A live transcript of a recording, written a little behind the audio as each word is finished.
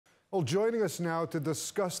Well, joining us now to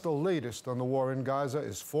discuss the latest on the war in Gaza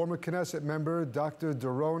is former Knesset member Dr.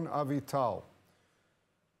 Doron Avital.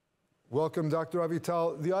 Welcome, Dr.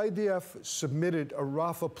 Avital. The IDF submitted a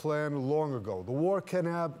Rafah plan long ago. The War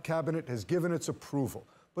Cabinet has given its approval.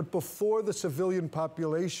 But before the civilian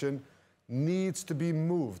population needs to be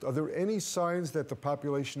moved, are there any signs that the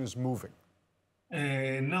population is moving?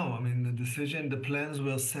 No, I mean, the plans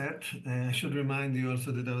were set. I should remind you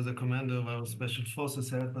also that I was a commander of our Special Forces,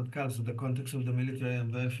 so the context of the military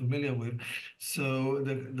I'm very familiar with. So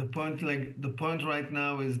the point right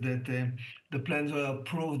now is that the plans were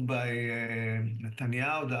approved by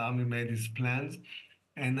Netanyahu. The army made these plans.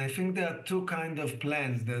 And I think there are two kinds of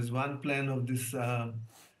plans. There's one plan of this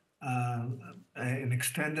an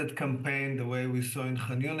extended campaign, the way we saw in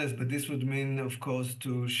Khan Yunis, but this would mean, of course,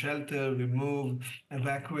 to shelter, remove,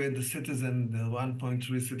 evacuate the citizen, the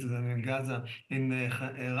 1.3 citizen in Gaza, in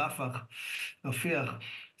Rafah.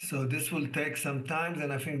 So this will take some time,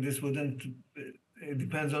 and I think this wouldn't, it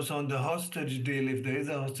depends also on the hostage deal. If there is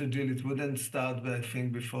a hostage deal, it wouldn't start, I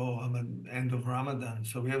think, before end of Ramadan.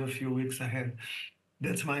 So we have a few weeks ahead.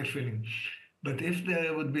 That's my feeling. But if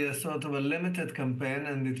there would be a sort of a limited campaign,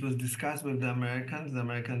 and it was discussed with the Americans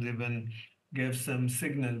even gave some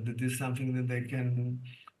signal that this is something that they can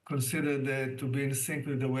consider to be in sync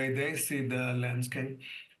with the way they see the landscape.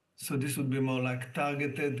 So this would be more like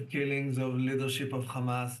targeted killings of leadership of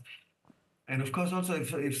Hamas. And of course, also,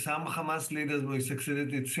 if some Hamas leaders will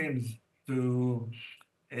succeed, it seems, to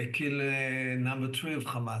kill number 3 of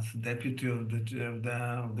Hamas, deputy of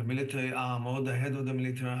the military arm or the head of the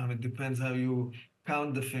military arm, it depends how you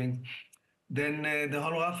count the thing, then the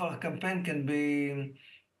whole Rafah campaign can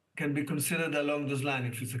be considered along those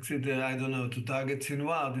lines. If you succeed, I don't know, to target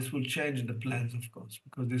Sinwar, this will change the plans, of course,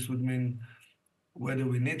 because this would mean whether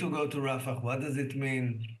we need to go to Rafah, what does it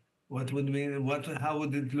mean? How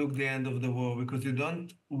would it look the end of the war? Because you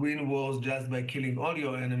don't win wars just by killing all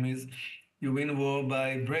your enemies. You win war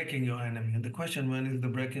by breaking your enemy. And the question, when is the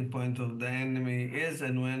breaking point of the enemy is,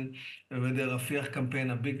 and whether a Rafah campaign,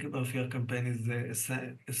 a big Rafah campaign is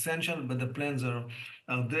essential, but the plans are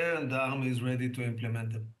there and the army is ready to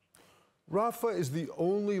implement them. Rafah is the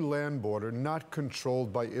only land border not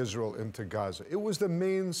controlled by Israel into Gaza. It was the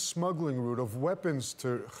main smuggling route of weapons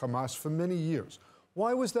to Hamas for many years.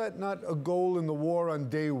 Why was that not a goal in the war on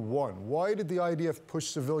day one? Why did the IDF push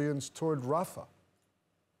civilians toward Rafah?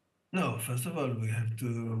 No, first of all, we have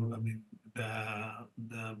to, I mean,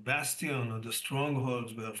 the bastion or the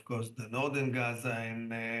strongholds were, of course, the northern Gaza and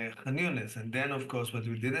Khan Yunis. And then, of course, what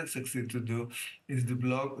we didn't succeed to do is to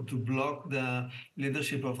block the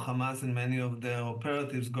leadership of Hamas and many of their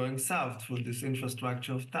operatives going south through this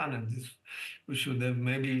infrastructure of tunnels. We should have,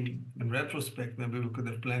 maybe, in retrospect, maybe we could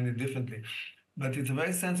have planned it differently. But it's a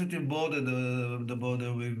very sensitive border, the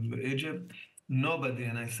border with Egypt. Nobody,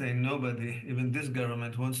 and I say nobody, even this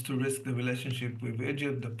government, wants to risk the relationship with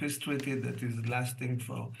Egypt, the peace treaty that is lasting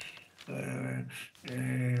for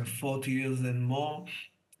 40 years and more.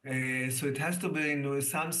 So it has to be in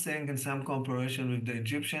some sync and some cooperation with the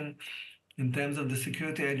Egyptian. In terms of the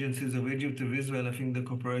security agencies of Egypt, of Israel, I think the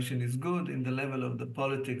cooperation is good. In the level of the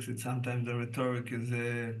politics, sometimes the rhetoric is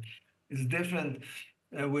different.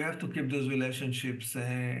 We have to keep those relationships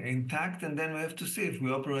intact, and then we have to see if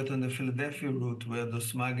we operate on the Philadelphia route where the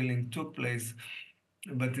smuggling took place.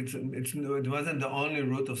 But it wasn't the only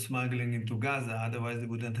route of smuggling into Gaza. Otherwise, they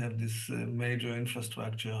wouldn't have this major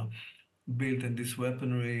infrastructure built and this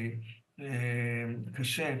weaponry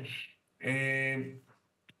cache.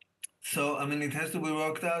 So, I mean, it has to be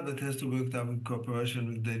worked out, but it has to be worked out in cooperation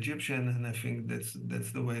with the Egyptian, and I think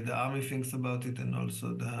that's the way the army thinks about it, and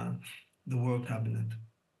also the War Cabinet.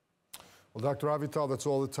 Well, Dr. Avital, that's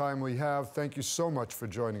all the time we have. Thank you so much for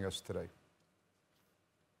joining us today.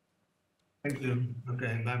 Thank you.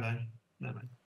 Okay, bye-bye. Bye-bye.